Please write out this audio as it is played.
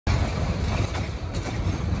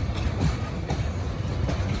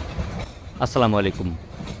আসসালামু আলাইকুম।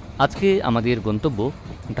 আজকে আমাদের গন্তব্য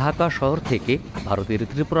ঢাকা শহর থেকে ভারতের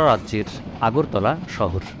ত্রিপুরা রাজ্যের আগরতলা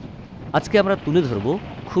শহর। আজকে আমরা তুলে ধরব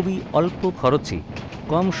খুবই অল্প খরচে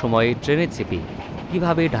কম সময়ে ট্রেনে চেপে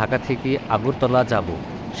কিভাবে ঢাকা থেকে আগরতলা যাব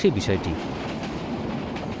সেই বিষয়টি।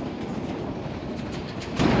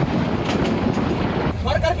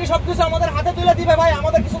 সরকার কি সবকিছু আমাদের হাতে তুলে দিবে ভাই?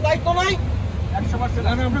 আমাদের কিছু দায়িত্ব নাই।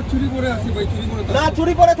 100% আমরা চুরি করে আসি ভাই, চুরি করে না,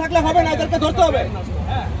 চুরি করে থাকলে হবে না, এদেরকে ধরতে হবে।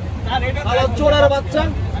 চোরের বাচ্চা,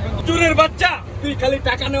 চোরের বাচ্চা, তুই খালি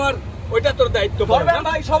টাকা নেওয়ার ওইটা তোর দায়িত্ব। ধরবেন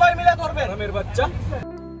ভাই, সবাই মিলে ধরবেন। আমের বাচ্চা।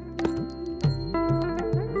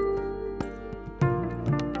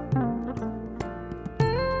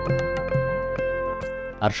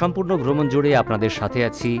 আর সম্পূর্ণ ভ্রমণ জুড়ে আপনাদের সাথে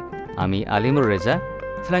আছি আমি আলিমুর রেজা,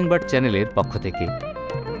 ফ্ল্যাংবার্ড চ্যানেলের পক্ষ থেকে।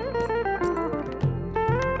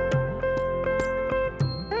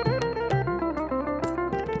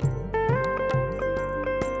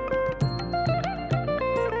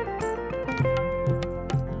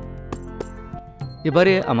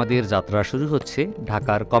 এবারে আমাদের যাত্রা শুরু হচ্ছে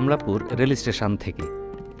ঢাকার কমলাপুর রেল স্টেশন থেকে।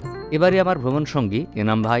 এবারে আমার ভ্রমণ সঙ্গী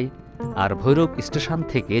এনাম ভাই আর ভৈরব স্টেশন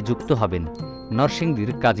থেকে যুক্ত হবেন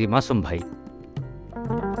নরসিংদীর কাজী মাসুম ভাই।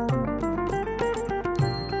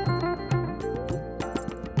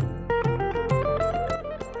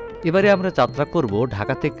 এবারে আমরা যাত্রা করব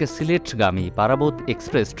ঢাকা থেকে সিলেটগামী পারাবত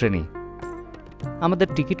এক্সপ্রেস ট্রেনে। আমাদের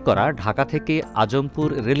টিকিট করা ঢাকা থেকে আজমপুর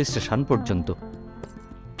রেল স্টেশন পর্যন্ত।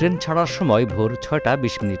 ট্রেন ছাড়ার সময় ভোর 6টা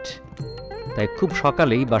 20 মিনিট, তাই খুব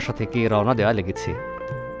সকালেই বাসা থেকে রওনা দেওয়া লেগেছে।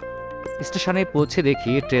 স্টেশনে পৌঁছে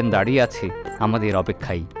দেখি ট্রেন দাঁড়িয়ে আছে আমাদের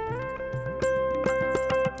অপেক্ষায়।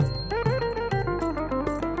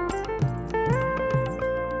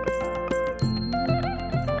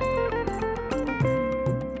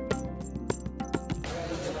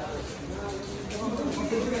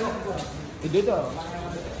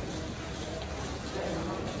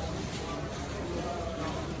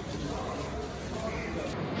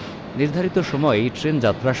 নির্ধারিত সময়ে ট্রেন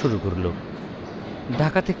যাত্রা শুরু করল।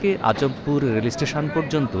 ঢাকা থেকে আজমপুর রেল স্টেশন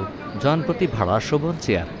পর্যন্ত জনপ্রতি ভাড়া শোভন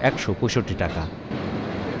চেয়ার 165 টাকা।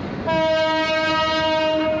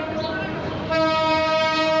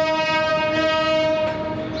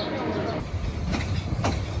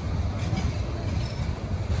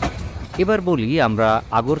 এবার বলি, আমরা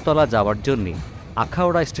আগরতলা যাওয়ার জন্যে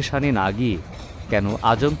আখাউড়া স্টেশনে না গিয়ে কেন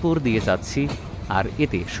আজমপুর দিয়ে যাচ্ছি, আর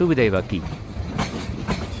এতে সুবিধাই বা কী?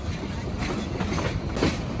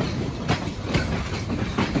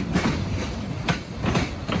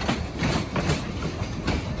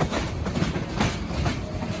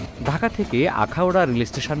 ঢাকা থেকে আখাউড়া রেল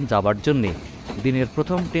স্টেশন যাওয়ার জন্যে দিনের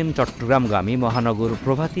প্রথম ট্রেন চট্টগ্রামগামী মহানগর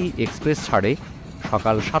প্রভাতী এক্সপ্রেস ছাড়ে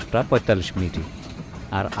সকাল 7টা 45 মিনিটে,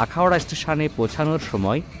 আর আখাউড়া স্টেশনে পৌঁছানোর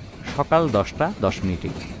সময় সকাল 10টা 10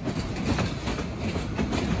 মিনিটে।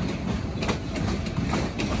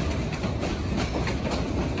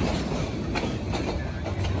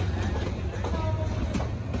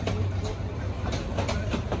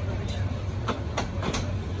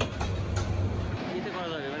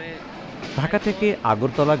 ঢাকা থেকে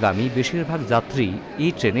আগরতলাগামী বেশিরভাগ যাত্রী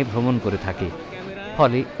এই ট্রেনে ভ্রমণ করে থাকে,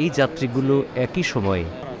 ফলে এই যাত্রীগুলো একই সময়ে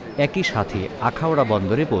একই সাথে আখাউড়া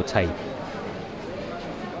বন্দরে পৌঁছায়।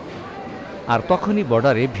 আর তখনই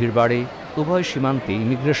বর্ডারে ভিড় বাড়ে। উভয় সীমান্তে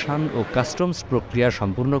ইমিগ্রেশন ও কাস্টমস প্রক্রিয়া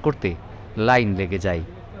সম্পূর্ণ করতে লাইন লেগে যায়,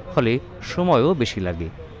 ফলে সময়ও বেশি লাগে।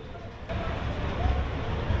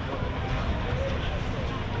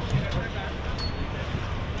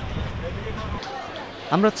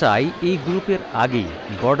 আমরা চাই এই গ্রুপের আগেই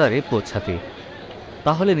বর্ডারে পৌঁছাতে,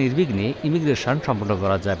 তাহলে নির্বিঘ্নে ইমিগ্রেশন সম্পন্ন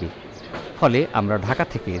করা যাবে। ফলে আমরা ঢাকা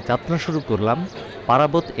থেকে যাত্রা শুরু করলাম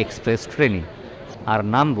পারাবত এক্সপ্রেস ট্রেনে, আর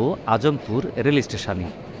নামব আজমপুর রেল স্টেশনে।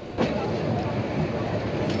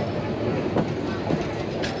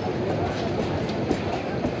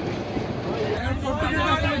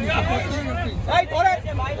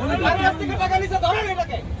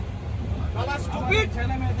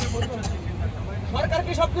 সরকার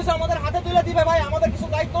কি সবকিছু আমাদের হাতে তুলে দিবে ভাই? আমাদের কিছু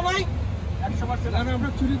দায়িত্ব নাই। 100% আমরা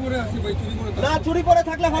চুরি করে আসি ভাই, চুরি করে না, চুরি করে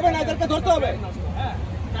থাকলে হবে না, এদেরকে ধরতে হবে।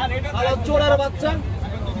 চোরের বাচ্চা,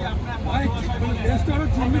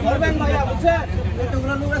 ধরবেন ভাইয়া, বুঝছেন?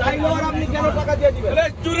 চাইলেও আর আপনি কেন টাকা দিয়ে দিবেন?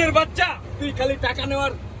 চোরের বাচ্চা, তুই খালি টাকা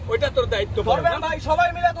নেওয়ার ওইটা তোর দায়িত্ব। ধরবেন ভাই, সবাই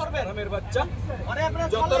মিলে ধরবেন। আমের বাচ্চা, মানে আপনারা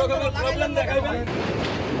যত রকমের প্রবলেম দেখাইবেন।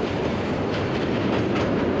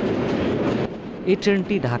 এই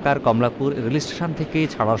ট্রেনটি ঢাকার কমলাপুর রেল স্টেশন থেকে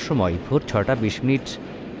ছাড়ার সময় ভোর 6টা 20 মিনিট,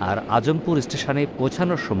 আর আজমপুর স্টেশনে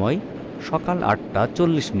পৌঁছানোর সময় সকাল 8টা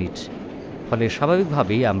 40 মিনিট। ফলে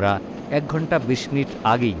স্বাভাবিকভাবেই আমরা 1 ঘন্টা 20 মিনিট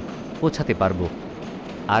আগেই পৌঁছাতে পারব।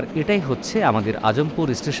 আর এটাই হচ্ছে আমাদের আজমপুর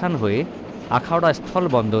স্টেশন হয়ে আখাউড়া স্থল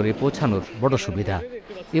বন্দরে পৌঁছানোর বড় সুবিধা।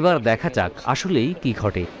 এবার দেখা যাক আসলেই কি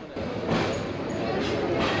ঘটে।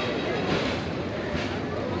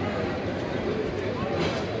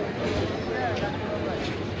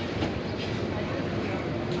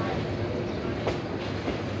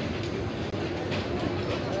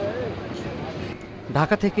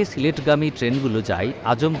 ঢাকা থেকে সিলেটগামী ট্রেনগুলো যায়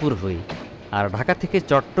আজমপুর হয়ে, আর ঢাকা থেকে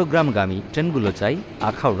চট্টগ্রামগামী ট্রেনগুলো যায়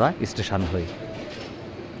আখাউড়া স্টেশন হয়ে।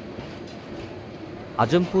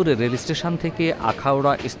 আজমপুর রেল স্টেশন থেকে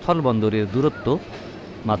আখাউড়া স্থলবন্দরের দূরত্ব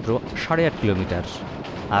মাত্র 8.5 কিলোমিটার,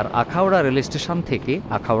 আর আখাউড়া রেল স্টেশন থেকে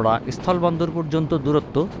আখাউড়া স্থলবন্দর পর্যন্ত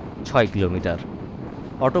দূরত্ব 6 কিলোমিটার।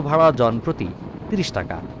 অটো ভাড়া জনপ্রতি 30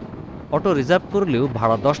 টাকা। অটো রিজার্ভ করলেও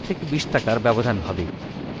ভাড়া 10 থেকে 20 টাকার ব্যবধান হবে,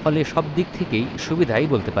 ফলে সব দিক থেকেই সুবিধাই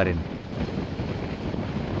বলতে পারেন।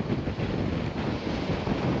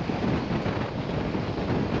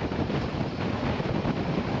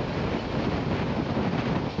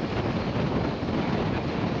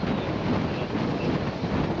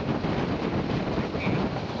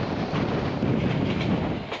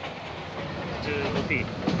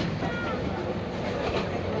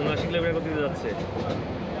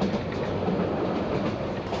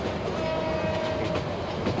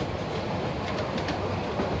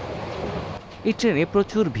 এই ট্রেনে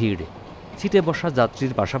প্রচুর ভিড়। সিটে বসা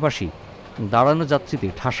যাত্রীর পাশাপাশি দাঁড়ানো যাত্রীতে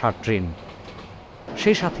ঠাসা ট্রেন,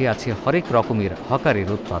 সেই সাথে আছে হরেক রকমের হকারের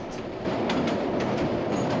উৎপাত।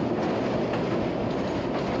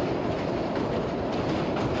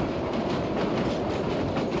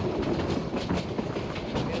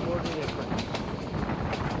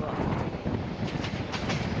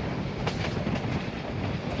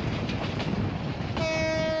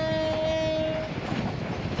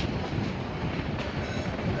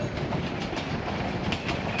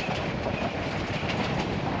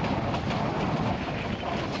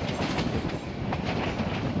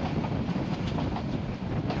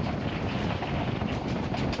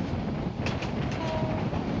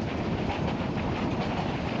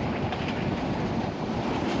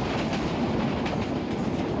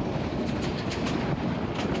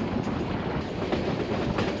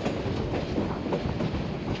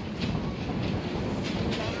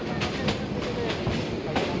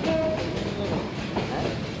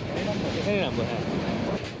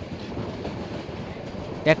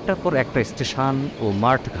 একটার পর একটা স্টেশন ও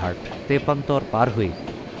মাঠঘাট তেপান্তর পার হয়ে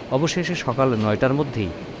অবশেষে সকাল 9টার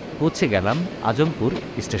মধ্যেই পৌঁছে গেলাম আজমপুর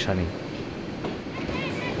স্টেশনে।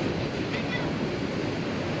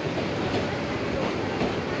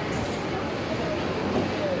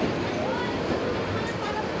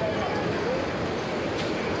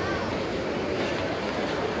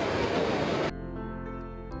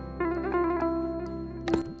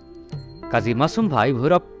 কাজী মাসুম ভাই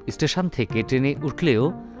ভৈরব স্টেশন থেকে ট্রেনে উঠলেও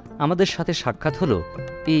আমাদের সাথে সাক্ষাৎ হলো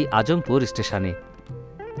এই আজমপুর স্টেশনে।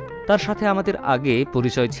 তার সাথে আমাদের আগে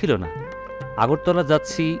পরিচয় ছিল না। আগরতলা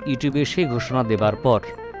যাচ্ছি ইউটিউবে সেই ঘোষণা দেবার পর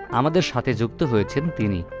আমাদের সাথে যুক্ত হয়েছেন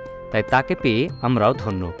তিনি, তাই তাকে পেয়ে আমরাও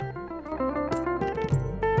ধন্য।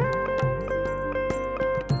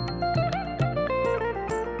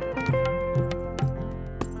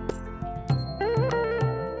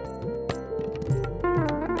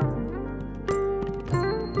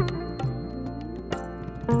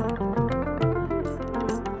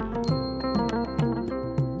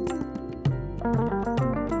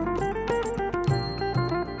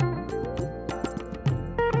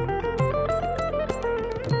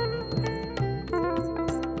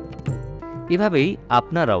 এভাবেই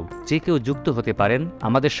আপনারাও যে কেউ যুক্ত হতে পারেন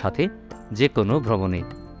আমাদের সাথে যে কোনো ভ্রমণে।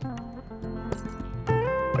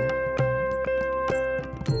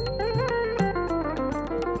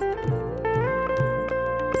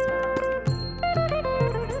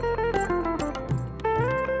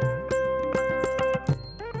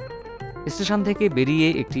 স্টেশন থেকে বেরিয়ে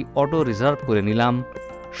একটি অটো রিজার্ভ করে নিলাম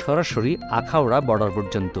সরাসরি আখাউড়া বর্ডার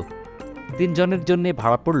পর্যন্ত। 3 জনের জন্য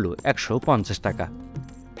ভাড়া পড়ল 150 টাকা।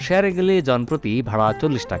 শেয়ারে গেলে জনপ্রতি ভাড়া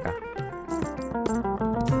 40 টাকা।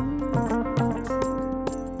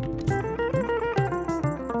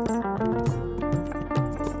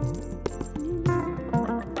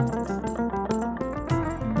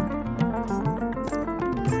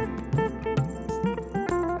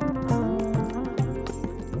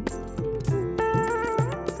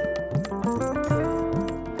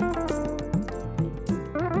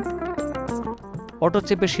 অটো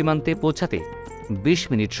চেপে সীমান্তে পৌঁছাতে 20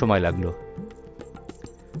 মিনিট সময় লাগল।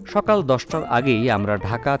 সকাল 10টার আগেই আমরা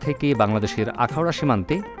ঢাকা থেকে বাংলাদেশের আখাউড়া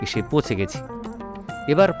সীমান্তে এসে পৌঁছে গেছি।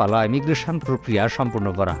 এবার পালা ইমিগ্রেশন প্রক্রিয়া সম্পূর্ণ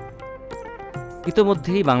করা।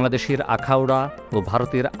 ইতোমধ্যেই বাংলাদেশের আখাউড়া ও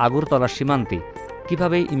ভারতের আগরতলা সীমান্তে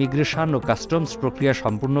কিভাবে ইমিগ্রেশন ও কাস্টমস প্রক্রিয়া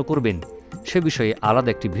সম্পূর্ণ করবেন সে বিষয়ে আলাদা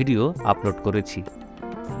একটি ভিডিও আপলোড করেছি।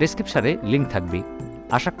 ডেসক্রিপশনে লিঙ্ক থাকবে,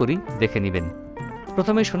 আশা করি দেখে নেবেন।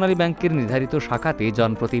 প্রথমে সোনালী ব্যাংকের নির্ধারিত শাখাতে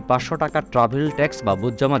জনপ্রতি 500 টাকা ট্রাভেল ট্যাক্স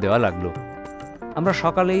বাবদ জমা দেওয়া লাগলো। আমরা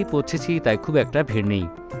সকালেই পৌঁছেছি, তাই খুব একটা ভিড় নেই।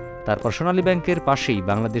 তারপর সোনালী ব্যাংকের পাশেই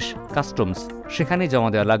বাংলাদেশ কাস্টমস, সেখানে জমা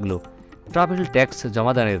দেওয়া লাগলো ট্রাভেল ট্যাক্স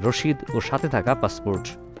জমাদানের রসিদ ও সাথে থাকা পাসপোর্ট।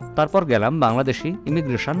 তারপর গেলাম বাংলাদেশি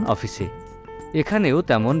ইমিগ্রেশন অফিসে। এখানেও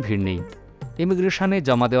তেমন ভিড় নেই। ইমিগ্রেশনে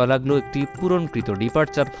জমা দেওয়া লাগলো একটি পূরণকৃত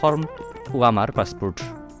ডিপার্চার ফর্ম ও আমার পাসপোর্ট।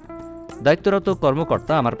 দায়িত্বরত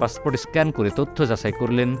কর্মকর্তা আমার পাসপোর্ট স্ক্যান করে তথ্য যাচাই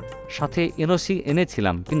করলেন। সাথে এনওসি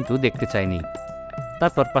এনেছিলাম, কিন্তু দেখতে চাইনি।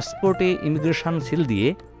 তারপর পাসপোর্টে ইমিগ্রেশন সিল দিয়ে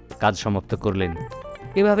কাজ সমাপ্ত করলেন।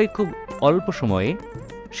 এভাবেই খুব অল্প সময়ে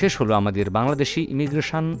শেষ হলো আমাদের বাংলাদেশি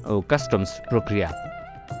ইমিগ্রেশন ও কাস্টমস প্রক্রিয়া।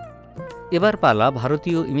 এবার পালা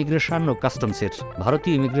ভারতীয় ইমিগ্রেশন ও কাস্টমসের।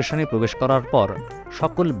 ভারতীয় ইমিগ্রেশনে প্রবেশ করার পর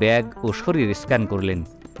সকল ব্যাগ ও শরীর স্ক্যান করলেন।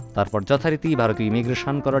 তারপর যথারীতি ভারতীয়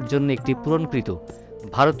ইমিগ্রেশন করার জন্য একটি পূরণকৃত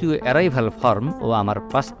ভারতীয় অ্যারাইভাল ফর্ম ও আমার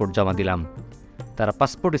পাসপোর্ট জমা দিলাম। তারা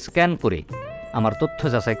পাসপোর্ট স্ক্যান করে আমার তথ্য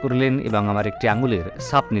যাচাই করলেন এবং আমার একটি আঙুলের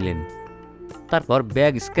ছাপ নিলেন। তারপর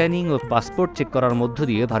ব্যাগ স্ক্যানিং ও পাসপোর্ট চেক করার মধ্য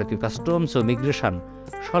দিয়ে ভারতীয় কাস্টমস ও ইমিগ্রেশন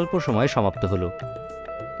স্বল্প সময়ে সমাপ্ত হলো।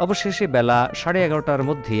 অবশেষে বেলা 11:30টার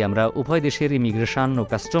মধ্যেই আমরা উভয় দেশের ইমিগ্রেশন ও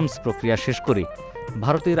কাস্টমস প্রক্রিয়া শেষ করে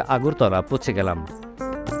ভারতের আগরতলা পৌঁছে গেলাম।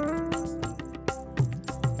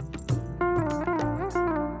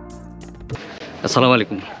 আসসালামু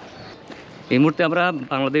আলাইকুম। এই মুহূর্তে আমরা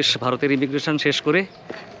বাংলাদেশ ভারতের ইমিগ্রেশন শেষ করে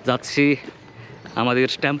যাচ্ছি আমাদের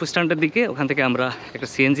টেম্পো স্ট্যান্ডের দিকে। ওখান থেকে আমরা একটা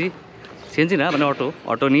সিএনজি না মানে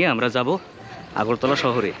অটো নিয়ে আমরা যাব আগরতলা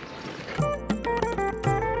শহরে।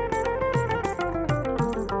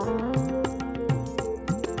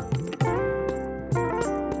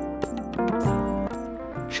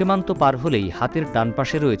 সীমান্ত পার হলেই হাতের ডান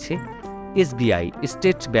পাশে রয়েছে এসবিআই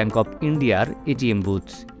স্টেট ব্যাংক অফ ইন্ডিয়ার এটিএম বুথ।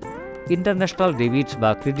 ইন্টারন্যাশনাল ডেবিট বা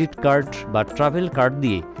ক্রেডিট কার্ড বা ট্রাভেল কার্ড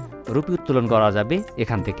দিয়ে রুপি উত্তোলন করা যাবে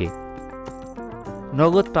এখান থেকে।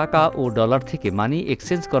 নগদ টাকা ও ডলার থেকে মানি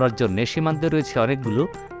এক্সচেঞ্জ করার জন্য সীমান্তে রয়েছে অনেকগুলো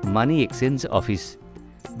মানি এক্সচেঞ্জ অফিস।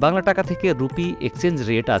 বাংলা টাকা থেকে রুপি এক্সচেঞ্জ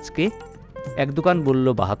রেট আজকে এক দোকান বলল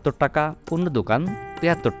 72 টাকা, অন্য দোকান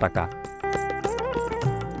 73 টাকা।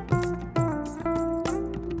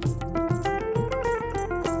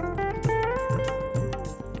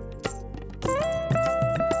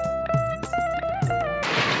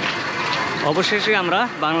 অবশেষে আমরা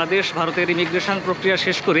বাংলাদেশ ভারতের ইমিগ্রেশন প্রক্রিয়া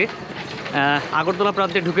শেষ করে আগরতলা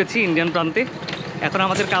প্রান্তে ঢুকেছি, ইন্ডিয়ান প্রান্তে। এখন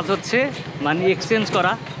আমাদের কাজ হচ্ছে মানি এক্সচেঞ্জ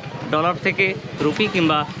করা, ডলার থেকে রুপি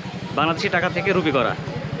কিংবা বাংলাদেশি টাকা থেকে রুপি করা।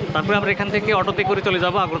 তারপরে আমরা এখান থেকে অটোতে করে চলে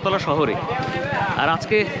যাব আগরতলা শহরে। আর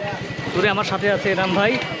আজকে ট্যুরে আমার সাথে আছে এনাম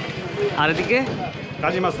ভাই, আর এদিকে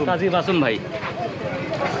কাজী মাসুম ভাই।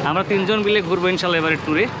 আমরা 3 জন মিলে ঘুরবো ইনশাল্লাহ এবারের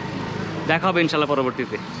ট্যুরে। দেখা হবে ইনশাল্লাহ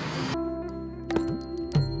পরবর্তীতে।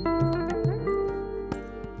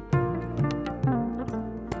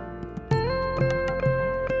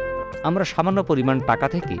 আমরা সামান্য পরিমাণ টাকা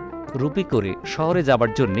থেকে রুপি করে শহরে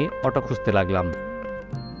যাবার জন্য অটো খুঁজতে লাগলাম,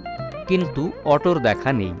 কিন্তু অটোর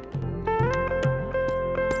দেখা নেই।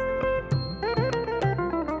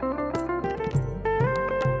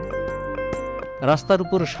 রাস্তার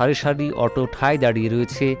উপর সারি সারি অটো ঠায় দাঁড়িয়ে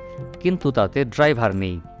রয়েছে, কিন্তু তাতে ড্রাইভার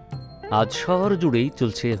নেই। আজ শহর জুড়েই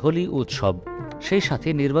চলছে হোলি উৎসব, সেই সাথে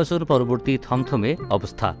নির্বাচন পরবর্তী থমথমে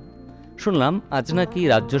অবস্থা। শুনলাম আজ নাকি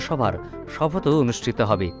রাজ্যসভার শপথও অনুষ্ঠিত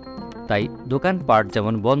হবে, তাই দোকানপাট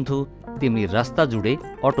যেমন বন্ধ, তেমনি রাস্তা জুড়ে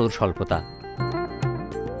অটোর স্বল্পতা।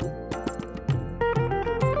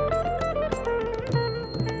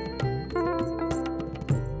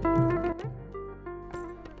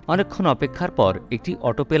 অনেকক্ষণ অপেক্ষার পর একটি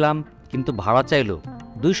অটো পেলাম, কিন্তু ভাড়া চাইল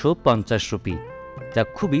 250 রুপি, যা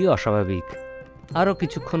খুবই অস্বাভাবিক। আরও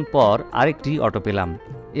কিছুক্ষণ পর আরেকটি অটো পেলাম,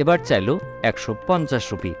 এবার চাইল 150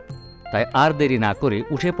 রুপি। তাই আর দেরি না করে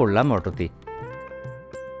উঠে পড়লাম অটোতে।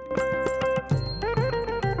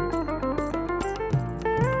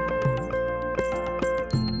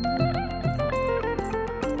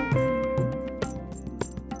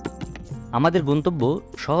 আমাদের গন্তব্য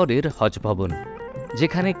শহরের হজ ভবন,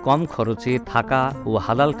 যেখানে কম খরচে থাকা ও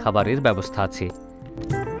হালাল খাবারের ব্যবস্থা আছে।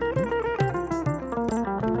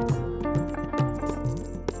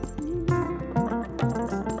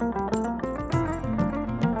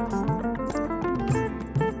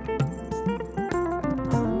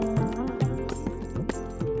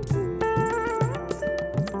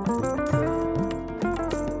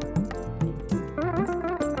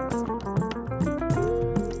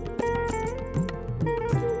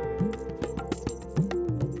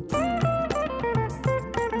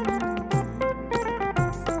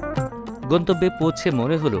 গন্তব্যে পৌঁছে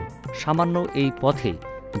মনে হলো সামান্য এই পথে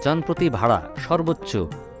জনপ্রতি ভাড়া সর্বোচ্চ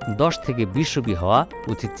 10 থেকে 20 রুপি হওয়া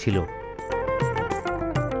উচিত ছিল।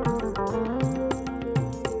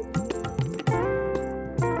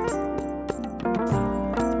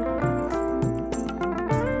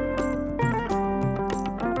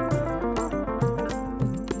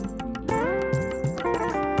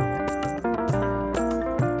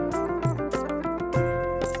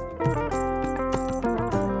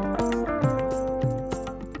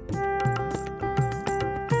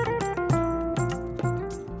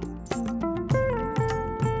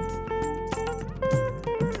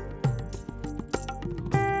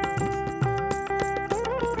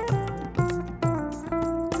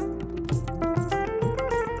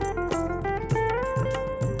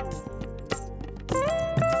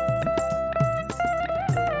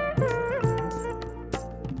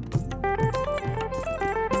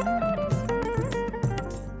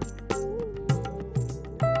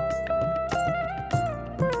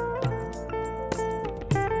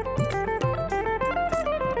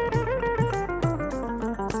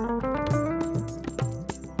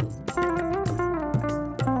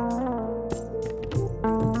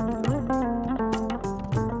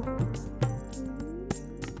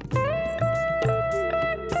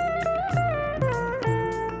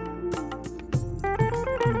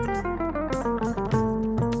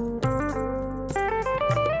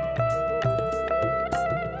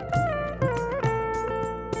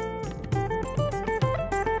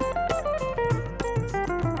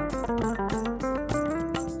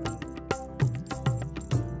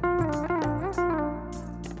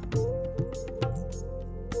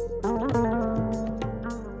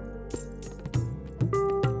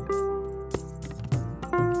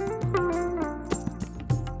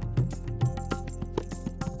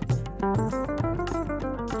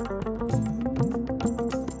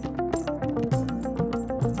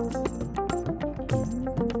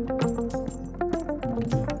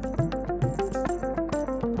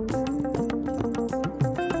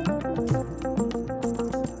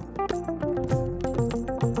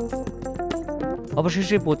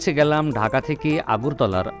 অবশেষে পৌঁছে গেলাম ঢাকা থেকে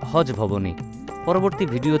আগরতলার হজ ভবনে। পরবর্তী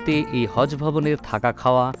ভিডিওতে এই হজ ভবনের থাকা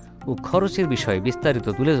খাওয়া ও খরচের বিষয়ে বিস্তারিত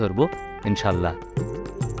তুলে ধরব ইনশাল্লাহ।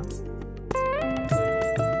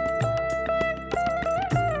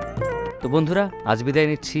 তো বন্ধুরা, আজ বিদায়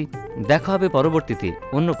নিচ্ছি। দেখা হবে পরবর্তীতে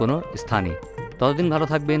অন্য কোনো স্থানে। ততদিন ভালো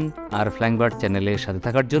থাকবেন, আর ফ্লাইং বার্ড চ্যানেলের সাথে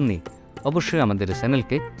থাকার জন্য অবশ্যই আমাদের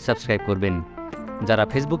চ্যানেলকে সাবস্ক্রাইব করবেন। যারা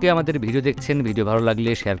ফেসবুকে আমাদের ভিডিও দেখছেন, ভিডিও ভালো লাগলে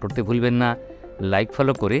শেয়ার করতে ভুলবেন না, লাইক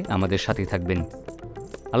ফলো করে আমাদের সাথেই থাকবেন।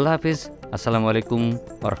 আল্লাহ হাফিজ। আসসালামু আলাইকুম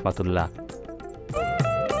ওয়া রাহমাতুল্লাহ।